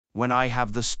when I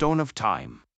have the Stone of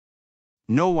Time.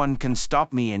 No one can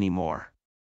stop me anymore.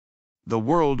 The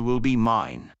world will be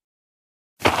mine.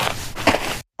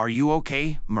 Are you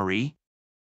okay, Marie?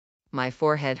 My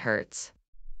forehead hurts.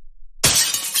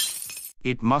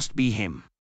 It must be him.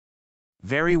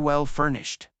 Very well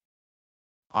furnished.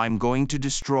 I'm going to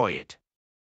destroy it.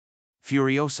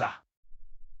 Furiosa.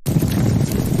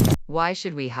 Why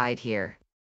should we hide here?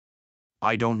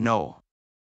 I don't know.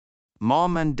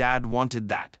 Mom and Dad wanted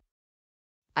that.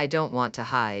 I don't want to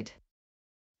hide.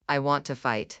 I want to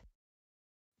fight.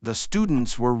 The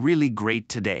students were really great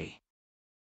today.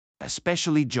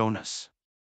 Especially Jonas.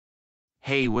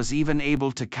 Hay was even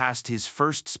able to cast his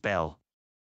first spell.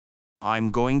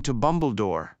 I'm going to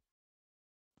Bumbledore.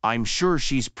 I'm sure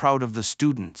she's proud of the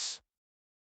students.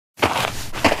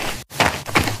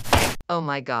 Oh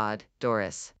my God,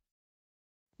 Doris.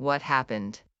 What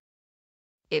happened?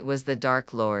 It was the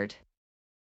Dark Lord.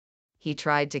 He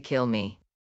tried to kill me.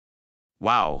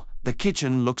 Wow, the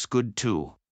kitchen looks good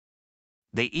too.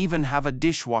 They even have a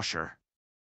dishwasher.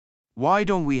 Why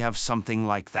don't we have something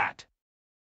like that?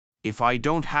 If I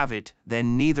don't have it,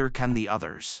 then neither can the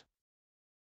others.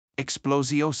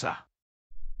 Explosiosa.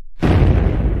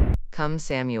 Come,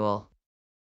 Samuel.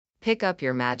 Pick up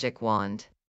your magic wand.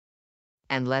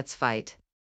 And let's fight.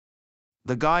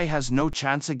 The guy has no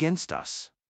chance against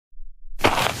us.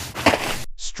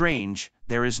 Strange,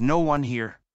 there is no one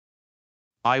here.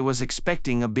 I was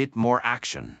expecting a bit more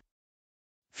action.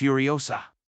 Furiosa.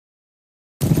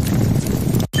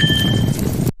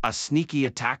 A sneaky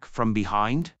attack from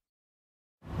behind?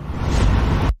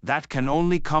 That can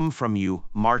only come from you,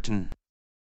 Martin.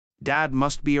 Dad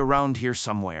must be around here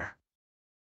somewhere.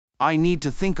 I need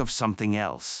to think of something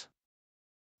else.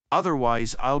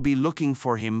 Otherwise, I'll be looking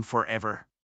for him forever.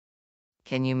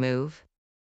 Can you move?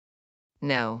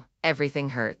 No, everything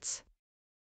hurts.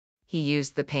 He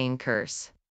used the pain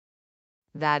curse.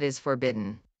 That is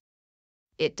forbidden.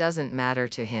 It doesn't matter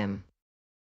to him.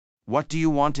 What do you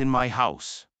want in my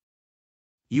house?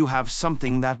 You have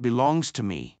something that belongs to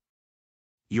me.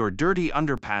 Your dirty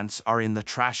underpants are in the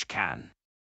trash can.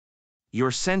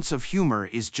 Your sense of humor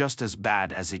is just as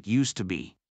bad as it used to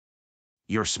be.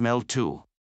 Your smell too.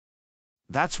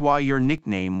 That's why your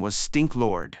nickname was Stink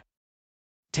Lord.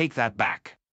 Take that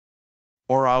back.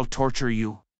 Or I'll torture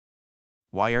you.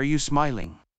 Why are you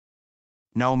smiling?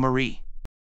 Now, Marie.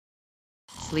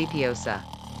 Sleepiosa.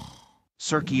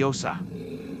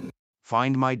 Circiosa.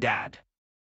 Find my dad.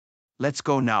 Let's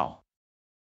go now.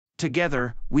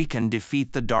 Together, we can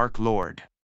defeat the Dark Lord.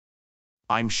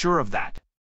 I'm sure of that.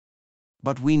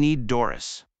 But we need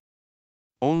Doris.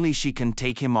 Only she can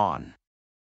take him on.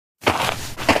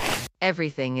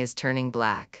 Everything is turning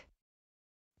black.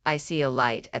 I see a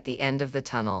light at the end of the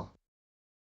tunnel.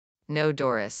 No,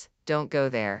 Doris, don't go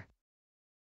there.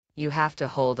 You have to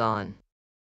hold on.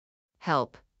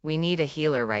 Help, we need a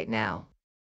healer right now.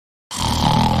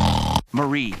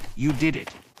 Marie, you did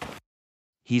it.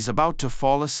 He's about to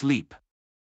fall asleep.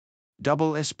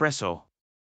 Double espresso.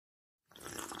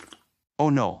 Oh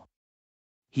no.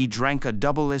 He drank a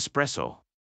double espresso.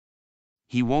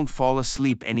 He won't fall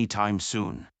asleep anytime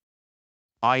soon.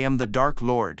 I am the Dark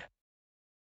Lord.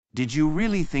 Did you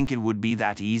really think it would be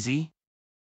that easy?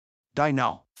 Die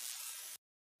now.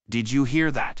 Did you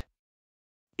hear that?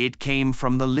 It came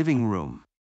from the living room.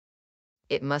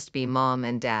 It must be Mom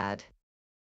and Dad.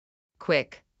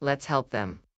 Quick, let's help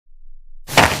them.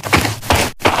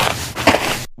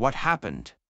 What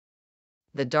happened?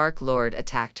 The Dark Lord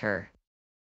attacked her.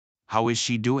 How is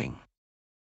she doing?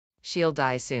 She'll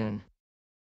die soon.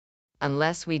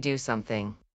 Unless we do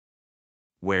something.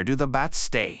 Where do the bats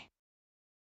stay?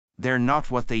 They're not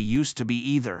what they used to be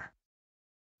either.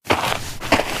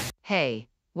 Hey,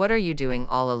 what are you doing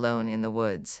all alone in the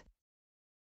woods?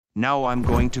 Now I'm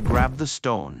going to grab the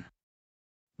stone.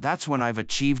 That's when I've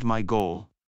achieved my goal.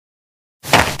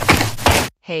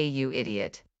 Hey, you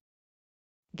idiot.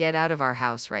 Get out of our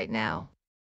house right now.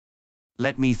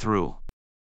 Let me through.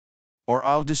 Or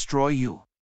I'll destroy you.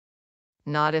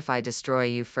 Not if I destroy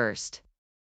you first.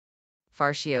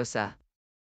 Farciosa.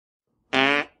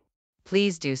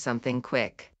 Please do something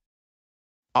quick.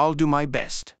 I'll do my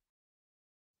best.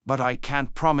 But I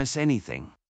can't promise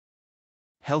anything.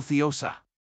 Healthiosa.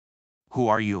 Who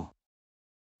are you?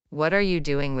 What are you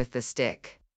doing with the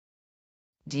stick?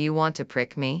 Do you want to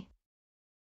prick me?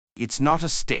 It's not a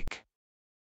stick,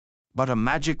 but a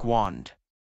magic wand.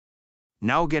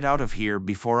 Now get out of here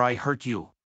before I hurt you.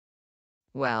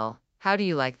 Well, how do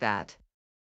you like that?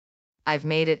 I've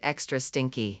made it extra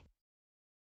stinky.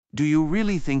 Do you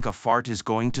really think a fart is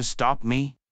going to stop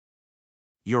me?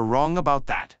 You're wrong about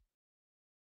that.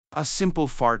 A simple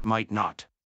fart might not.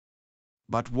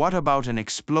 But what about an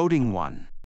exploding one?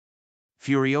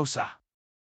 Furiosa.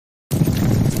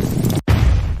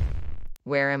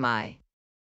 Where am I?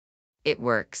 It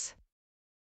works.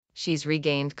 She's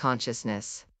regained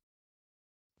consciousness.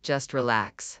 Just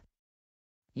relax.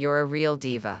 You're a real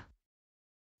diva.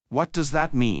 What does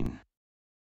that mean?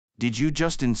 Did you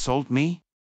just insult me?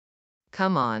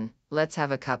 Come on, let's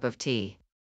have a cup of tea.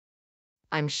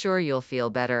 I'm sure you'll feel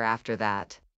better after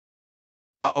that.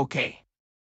 Okay.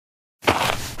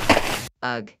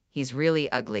 Ugh, he's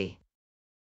really ugly.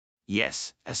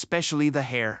 Yes, especially the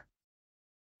hair.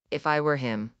 If I were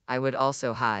him, I would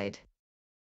also hide.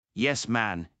 Yes,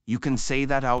 man, you can say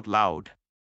that out loud.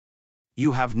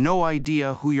 You have no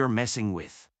idea who you're messing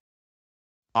with.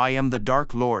 I am the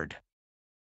Dark Lord.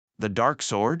 The Dark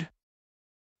Sword?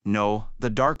 No, the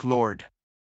Dark Lord.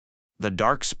 The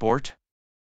Dark Sport?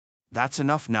 That's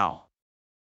enough now.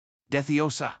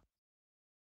 Deathiosa.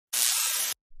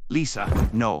 Lisa,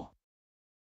 no.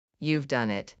 You've done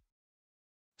it.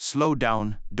 Slow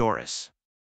down, Doris.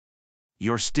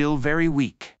 You're still very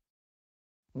weak.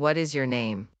 What is your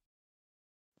name?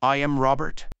 I am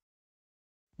Robert.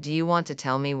 Do you want to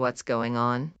tell me what's going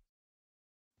on?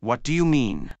 What do you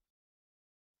mean?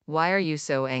 Why are you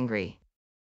so angry?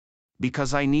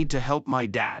 Because I need to help my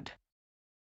dad.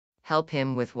 Help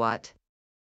him with what?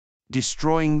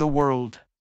 Destroying the world.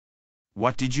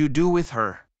 What did you do with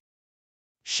her?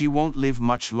 She won't live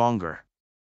much longer.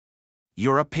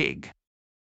 You're a pig.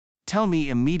 Tell me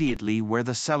immediately where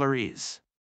the cellar is.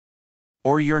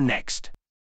 Or you're next.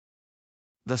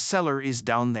 The cellar is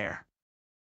down there.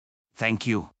 Thank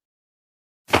you.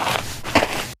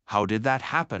 How did that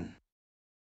happen?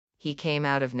 He came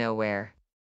out of nowhere.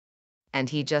 And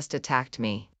he just attacked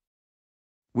me.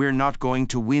 We're not going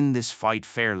to win this fight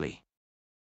fairly.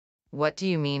 What do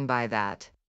you mean by that?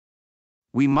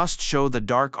 We must show the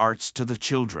dark arts to the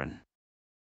children.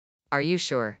 Are you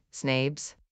sure,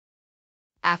 Snabes?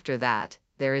 After that,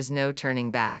 there is no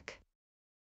turning back.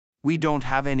 We don't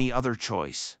have any other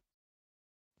choice.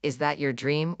 Is that your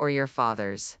dream or your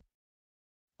father's?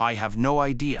 I have no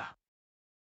idea.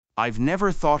 I've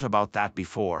never thought about that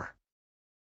before.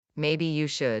 Maybe you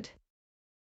should.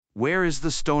 Where is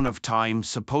the Stone of Time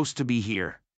supposed to be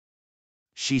here?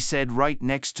 She said right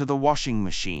next to the washing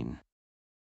machine.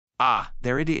 Ah,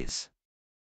 there it is.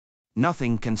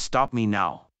 Nothing can stop me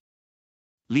now.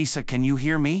 Lisa, can you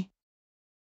hear me?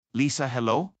 Lisa,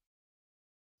 hello?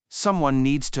 Someone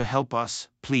needs to help us,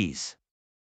 please.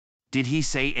 Did he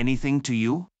say anything to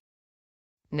you?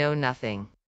 No, nothing.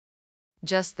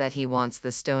 Just that he wants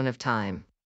the Stone of Time.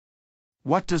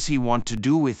 What does he want to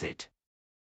do with it?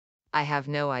 I have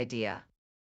no idea.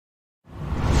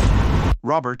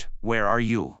 Robert, where are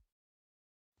you?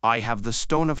 I have the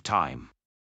Stone of Time.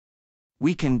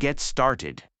 We can get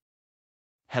started.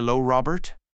 Hello,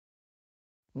 Robert?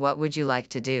 What would you like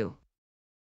to do?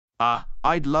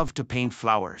 I'd love to paint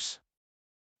flowers.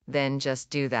 Then just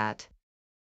do that.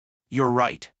 You're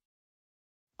right.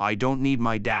 I don't need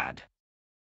my dad.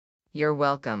 You're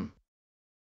welcome.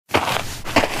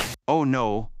 Oh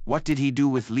no, what did he do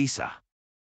with Lisa?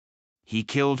 He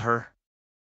killed her.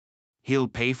 He'll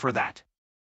pay for that.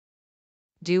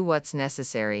 Do what's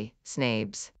necessary,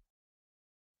 Snabes.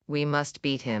 We must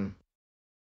beat him.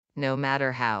 No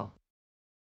matter how.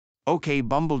 Okay,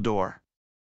 Bumbledore.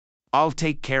 I'll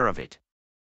take care of it.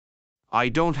 I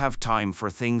don't have time for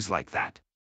things like that.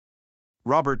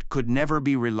 Robert could never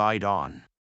be relied on.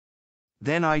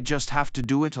 Then I just have to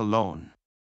do it alone.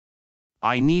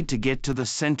 I need to get to the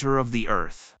center of the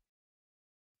earth.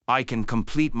 I can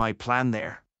complete my plan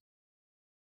there.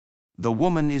 The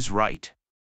woman is right.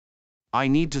 I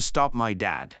need to stop my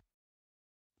dad.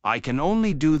 I can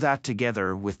only do that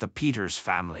together with the Peters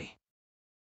family.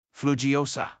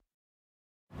 Flugiosa.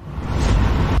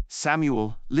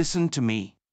 Samuel, listen to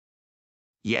me.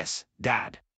 Yes,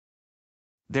 Dad.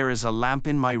 There is a lamp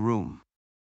in my room.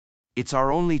 It's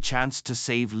our only chance to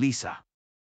save Lisa.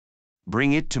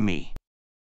 Bring it to me.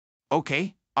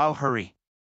 Okay, I'll hurry.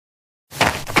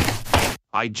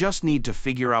 I just need to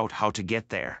figure out how to get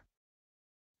there.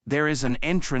 There is an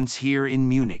entrance here in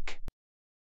Munich.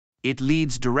 It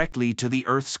leads directly to the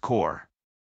Earth's core.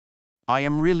 I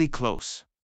am really close.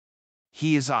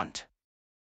 He isn't.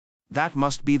 That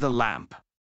must be the lamp.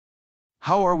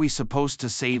 How are we supposed to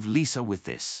save Lisa with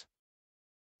this?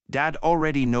 Dad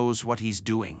already knows what he's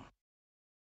doing.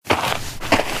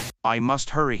 I must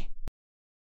hurry.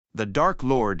 The Dark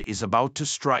Lord is about to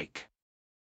strike.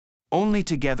 Only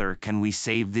together can we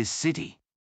save this city.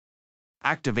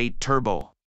 Activate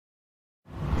turbo.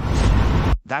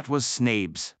 That was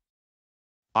Snabes.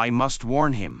 I must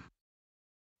warn him.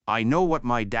 I know what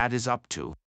my dad is up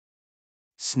to.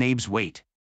 Snape's wait.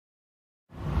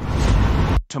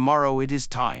 Tomorrow it is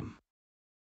time.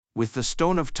 With the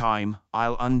stone of time,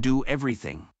 I'll undo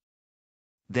everything.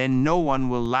 Then no one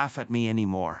will laugh at me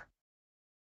anymore.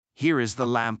 Here is the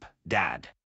lamp, Dad.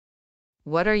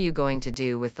 What are you going to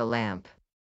do with the lamp?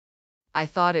 I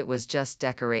thought it was just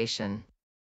decoration.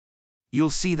 You'll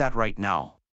see that right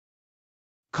now.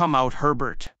 Come out,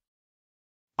 Herbert.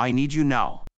 I need you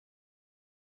now.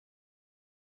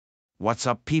 What's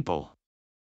up, people?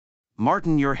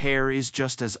 Martin, your hair is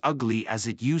just as ugly as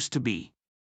it used to be.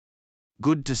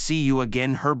 Good to see you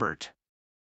again, Herbert.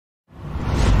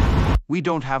 We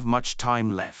don't have much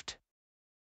time left.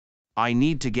 I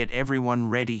need to get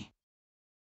everyone ready.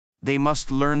 They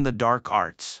must learn the dark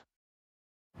arts.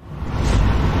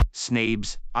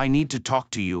 Snapes, I need to talk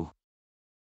to you.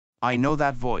 I know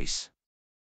that voice.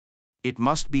 It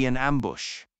must be an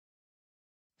ambush.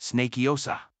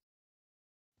 Snakiosa.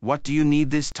 What do you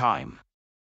need this time?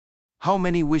 How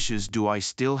many wishes do I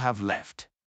still have left?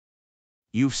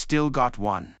 You've still got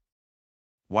one.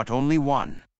 What, only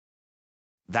one?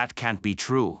 That can't be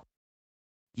true.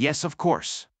 Yes, of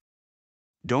course.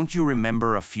 Don't you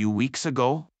remember a few weeks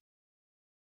ago?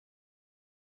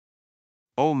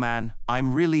 Oh man,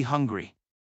 I'm really hungry.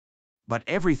 But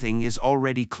everything is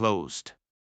already closed.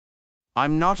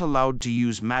 I'm not allowed to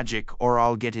use magic or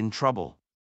I'll get in trouble.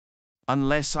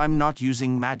 Unless I'm not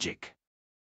using magic.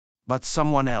 But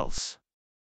someone else.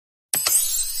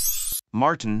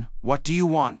 Martin, what do you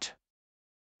want?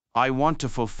 I want to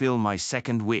fulfill my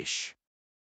second wish.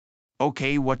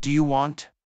 Okay, what do you want?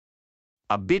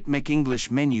 A Bit McEnglish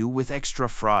menu with extra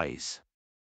fries.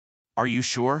 Are you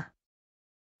sure?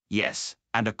 Yes,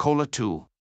 and a cola too.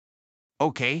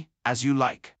 Okay, as you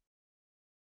like.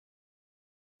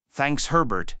 Thanks,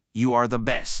 Herbert, you are the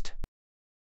best.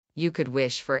 You could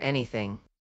wish for anything.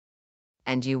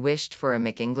 And you wished for a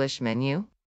McEnglish menu?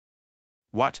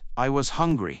 What? I was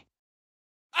hungry.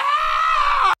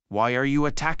 Why are you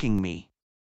attacking me?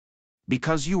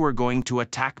 Because you were going to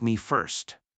attack me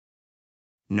first.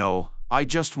 No, I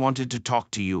just wanted to talk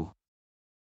to you.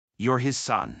 You're his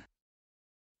son.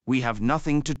 We have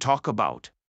nothing to talk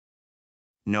about.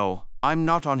 No, I'm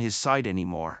not on his side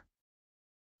anymore.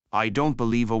 I don't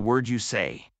believe a word you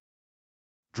say.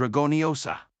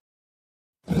 Dragoniosa.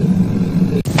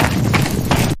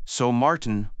 So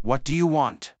Martin, what do you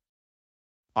want?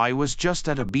 I was just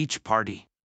at a beach party.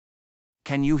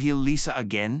 Can you heal Lisa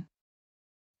again?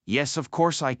 Yes, of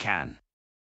course I can.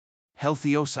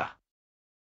 Healthiosa.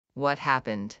 What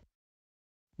happened?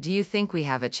 Do you think we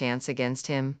have a chance against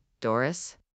him,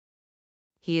 Doris?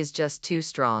 He is just too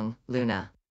strong,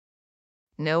 Luna.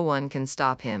 No one can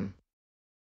stop him.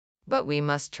 But we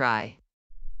must try.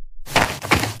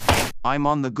 I'm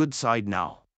on the good side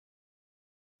now.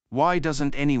 Why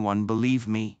doesn't anyone believe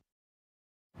me?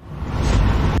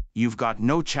 You've got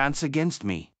no chance against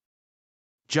me.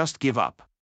 Just give up.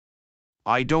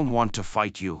 I don't want to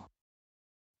fight you.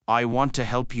 I want to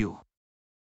help you.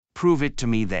 Prove it to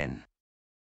me then.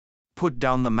 Put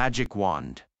down the magic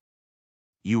wand.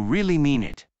 You really mean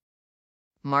it?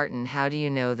 Martin, how do you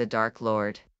know the Dark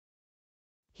Lord?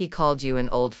 He called you an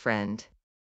old friend.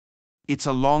 It's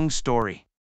a long story.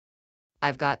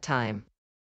 I've got time.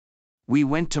 We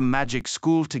went to magic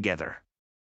school together.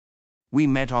 We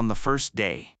met on the first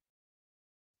day.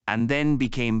 And then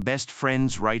became best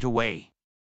friends right away.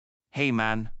 Hey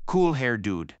man, cool hair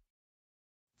dude.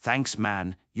 Thanks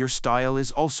man, your style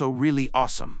is also really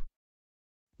awesome.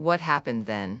 What happened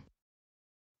then?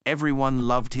 Everyone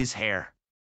loved his hair.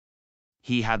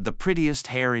 He had the prettiest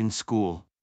hair in school.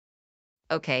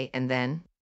 Okay, and then?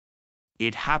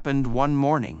 It happened one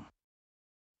morning.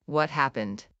 What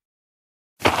happened?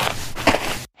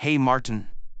 Hey Martin.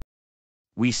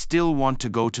 We still want to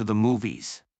go to the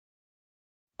movies.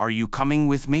 Are you coming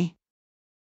with me?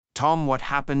 Tom, what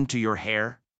happened to your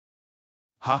hair?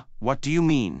 Huh, what do you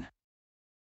mean?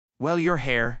 Well, your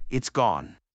hair, it's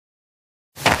gone.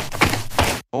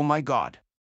 Oh my God.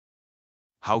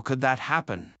 How could that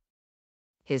happen?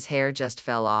 His hair just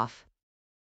fell off.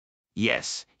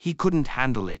 Yes, he couldn't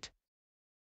handle it.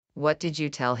 What did you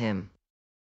tell him?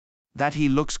 That he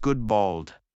looks good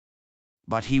bald.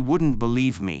 But he wouldn't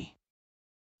believe me.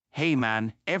 Hey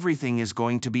man, everything is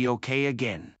going to be okay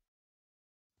again.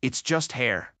 It's just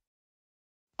hair.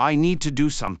 I need to do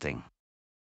something.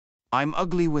 I'm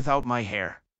ugly without my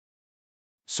hair.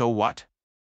 So what?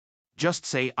 Just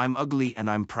say I'm ugly and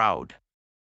I'm proud.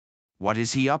 What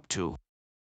is he up to?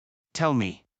 Tell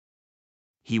me.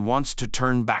 He wants to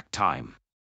turn back time.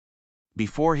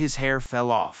 Before his hair fell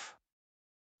off.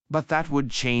 But that would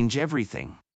change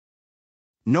everything.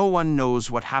 No one knows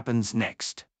what happens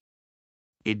next.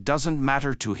 It doesn't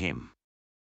matter to him.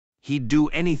 He'd do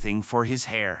anything for his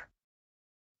hair.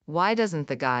 Why doesn't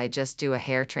the guy just do a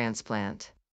hair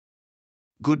transplant?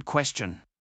 Good question.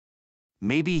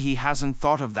 Maybe he hasn't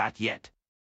thought of that yet.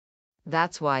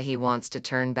 That's why he wants to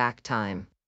turn back time.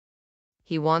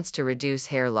 He wants to reduce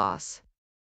hair loss.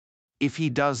 If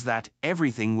he does that,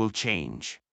 everything will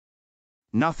change.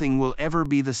 Nothing will ever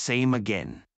be the same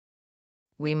again.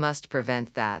 We must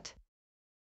prevent that.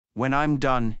 When I'm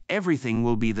done, everything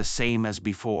will be the same as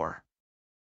before.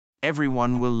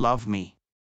 Everyone will love me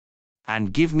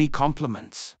and give me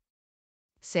compliments.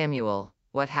 Samuel,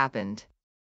 what happened?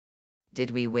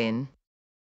 Did we win?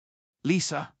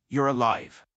 Lisa, you're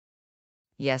alive.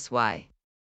 Yes, why?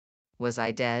 Was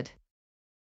I dead?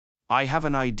 I have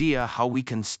an idea how we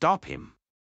can stop him.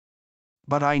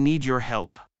 But I need your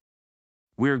help.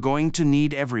 We're going to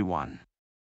need everyone.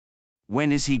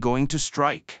 When is he going to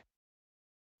strike?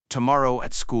 Tomorrow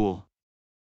at school.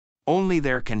 Only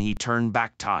there can he turn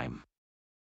back time.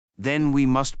 Then we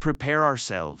must prepare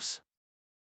ourselves.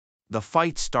 The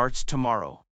fight starts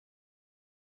tomorrow.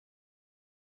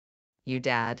 You,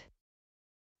 Dad?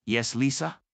 Yes,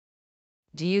 Lisa?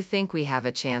 Do you think we have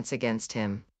a chance against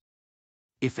him?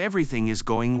 If everything is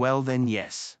going well, then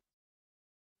yes.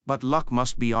 But luck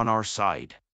must be on our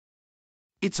side.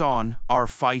 It's on, our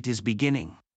fight is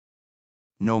beginning.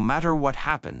 No matter what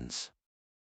happens.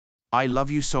 I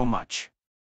love you so much.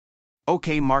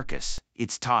 Okay, Marcus,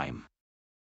 it's time.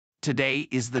 Today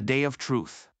is the day of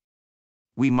truth.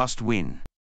 We must win.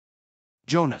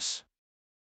 Jonas.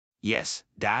 Yes,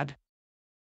 Dad?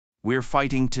 We're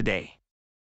fighting today.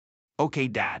 Okay,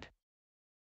 Dad.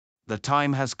 The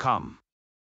time has come.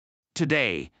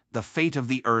 Today, the fate of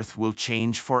the earth will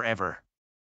change forever.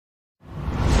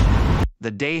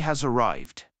 The day has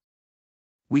arrived.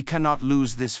 We cannot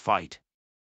lose this fight.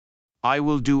 I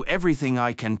will do everything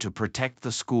I can to protect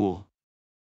the school.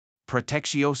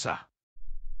 Protectiosa.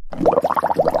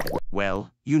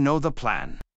 Well, you know the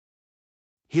plan.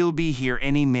 He'll be here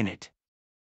any minute.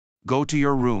 Go to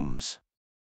your rooms.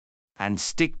 And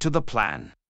stick to the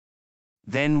plan.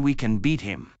 Then we can beat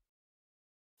him.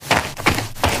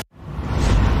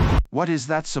 What is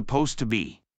that supposed to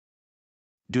be?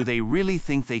 Do they really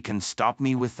think they can stop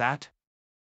me with that?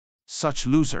 Such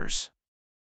losers.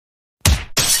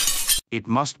 It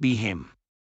must be him.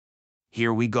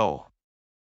 Here we go.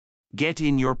 Get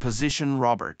in your position,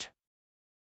 Robert.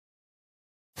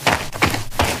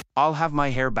 I'll have my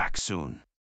hair back soon.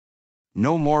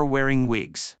 No more wearing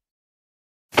wigs.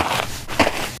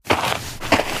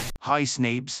 Hi,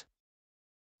 Snapes.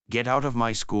 Get out of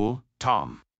my school,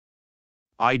 Tom.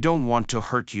 I don't want to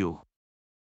hurt you.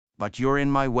 But you're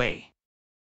in my way.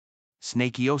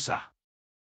 Snakiosa.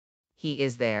 He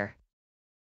is there.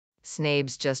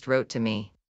 Snabes just wrote to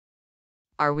me.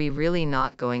 Are we really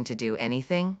not going to do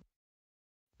anything?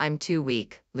 I'm too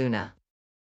weak, Luna.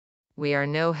 We are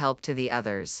no help to the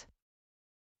others.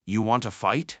 You want a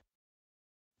fight?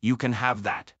 You can have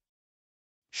that.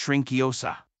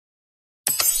 Shrinkiosa.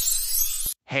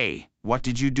 Hey, what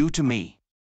did you do to me?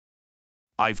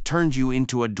 I've turned you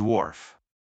into a dwarf.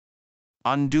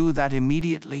 Undo that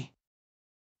immediately.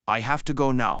 I have to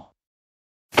go now.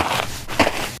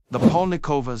 The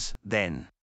Polnikovas, then.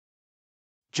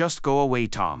 Just go away,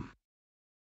 Tom.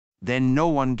 Then no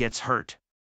one gets hurt.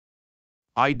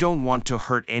 I don't want to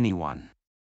hurt anyone.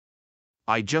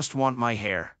 I just want my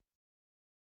hair.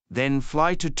 Then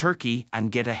fly to Turkey and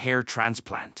get a hair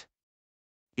transplant.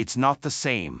 It's not the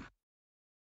same.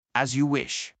 As you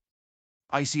wish.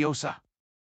 Isiosa.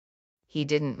 He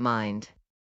didn't mind.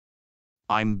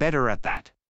 I'm better at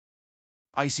that.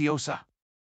 Isiosa.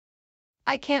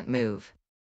 I can't move.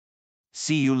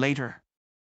 See you later.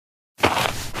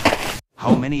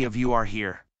 How many of you are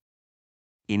here?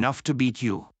 Enough to beat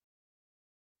you.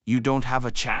 You don't have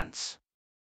a chance.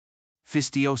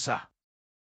 Fistiosa.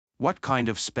 What kind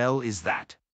of spell is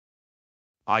that?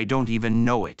 I don't even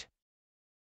know it.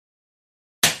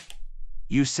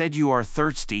 You said you are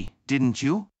thirsty, didn't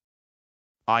you?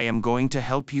 I am going to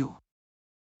help you.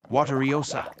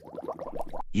 Wateriosa.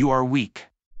 You are weak.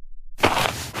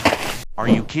 Are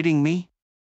you kidding me?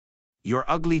 You're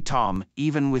ugly, Tom,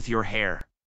 even with your hair.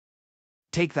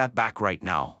 Take that back right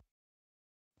now.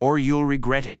 Or you'll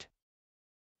regret it.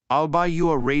 I'll buy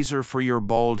you a razor for your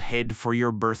bald head for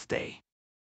your birthday.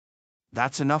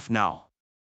 That's enough now.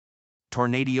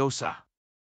 Tornadiosa.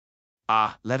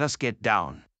 Ah, let us get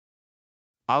down.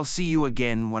 I'll see you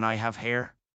again when I have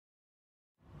hair.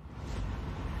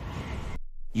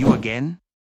 You again?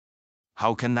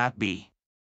 How can that be?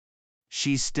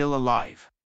 She's still alive.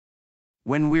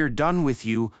 When we're done with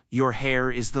you, your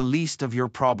hair is the least of your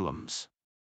problems.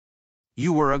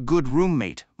 You were a good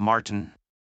roommate, Martin.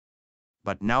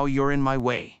 But now you're in my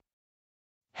way.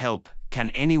 Help, can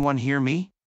anyone hear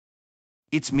me?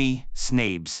 It's me,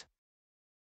 Snabes.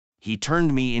 He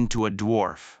turned me into a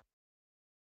dwarf.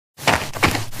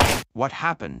 What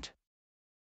happened?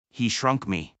 He shrunk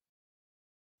me.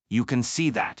 You can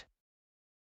see that.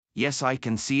 Yes, I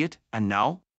can see it, and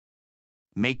now?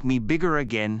 Make me bigger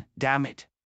again, damn it.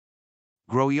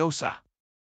 Growyosa.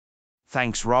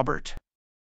 Thanks, Robert.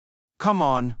 Come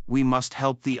on, we must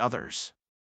help the others.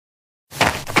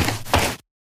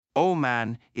 Oh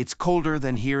man, it's colder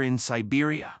than here in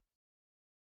Siberia.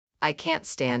 I can't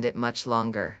stand it much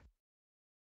longer.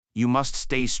 You must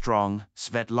stay strong,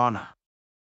 Svetlana.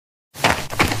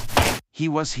 He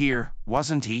was here,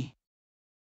 wasn't he?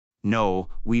 No,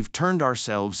 we've turned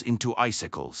ourselves into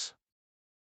icicles.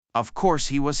 Of course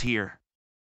he was here.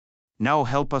 Now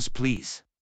help us, please.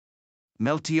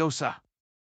 Meltiosa.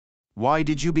 Why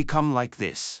did you become like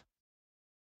this?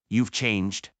 You've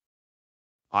changed.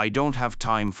 I don't have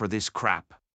time for this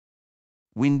crap.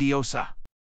 Windiosa.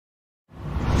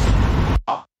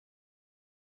 Ah.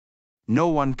 No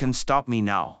one can stop me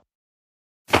now.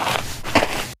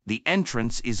 The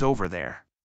entrance is over there.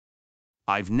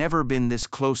 I've never been this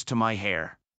close to my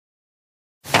hair.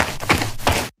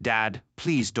 Dad,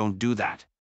 please don't do that.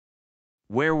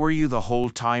 Where were you the whole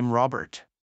time, Robert?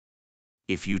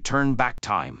 If you turn back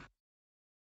time,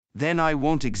 then I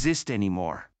won't exist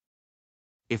anymore.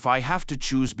 If I have to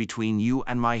choose between you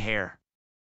and my hair,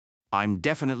 I'm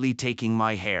definitely taking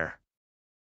my hair.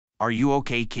 Are you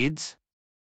okay, kids?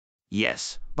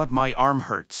 Yes, but my arm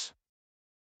hurts.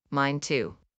 Mine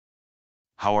too.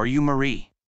 How are you, Marie?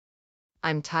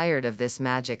 I'm tired of this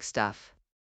magic stuff.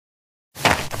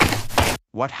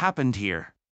 What happened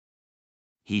here?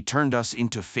 He turned us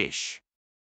into fish.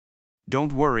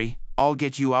 Don't worry, I'll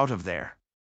get you out of there.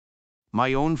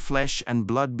 My own flesh and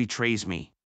blood betrays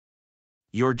me.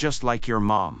 You're just like your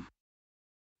mom.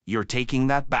 You're taking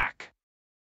that back.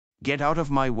 Get out of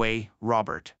my way,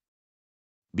 Robert.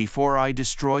 Before I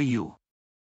destroy you.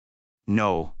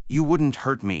 No, you wouldn't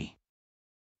hurt me.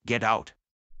 Get out.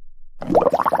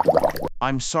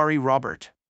 I'm sorry,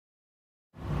 Robert.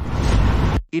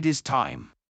 It is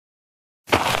time.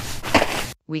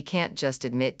 We can't just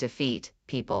admit defeat,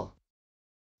 people.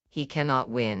 He cannot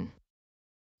win.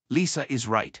 Lisa is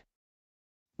right.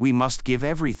 We must give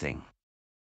everything.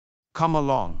 Come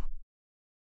along.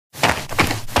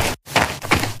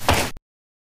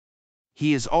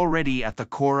 He is already at the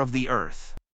core of the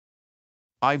earth.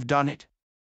 I've done it.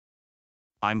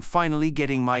 I'm finally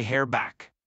getting my hair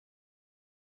back.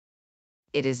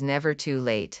 It is never too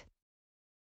late.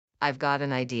 I've got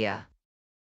an idea.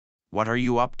 What are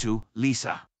you up to,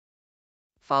 Lisa?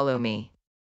 Follow me.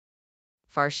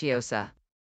 Farciosa.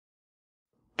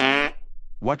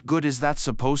 What good is that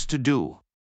supposed to do?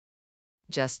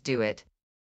 Just do it.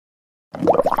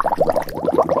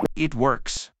 It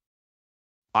works.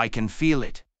 I can feel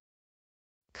it.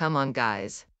 Come on,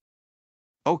 guys.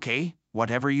 Okay,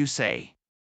 whatever you say.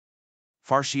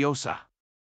 Farciosa.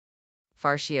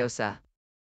 Farciosa.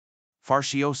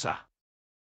 Farciosa.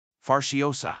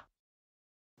 Farciosa.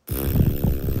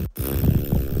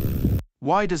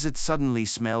 Why does it suddenly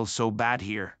smell so bad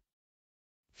here?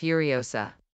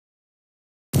 Furiosa.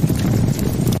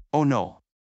 Oh no.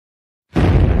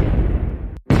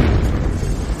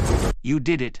 You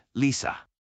did it, Lisa.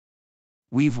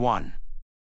 We've won.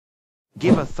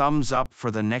 Give a thumbs up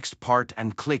for the next part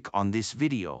and click on this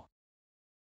video.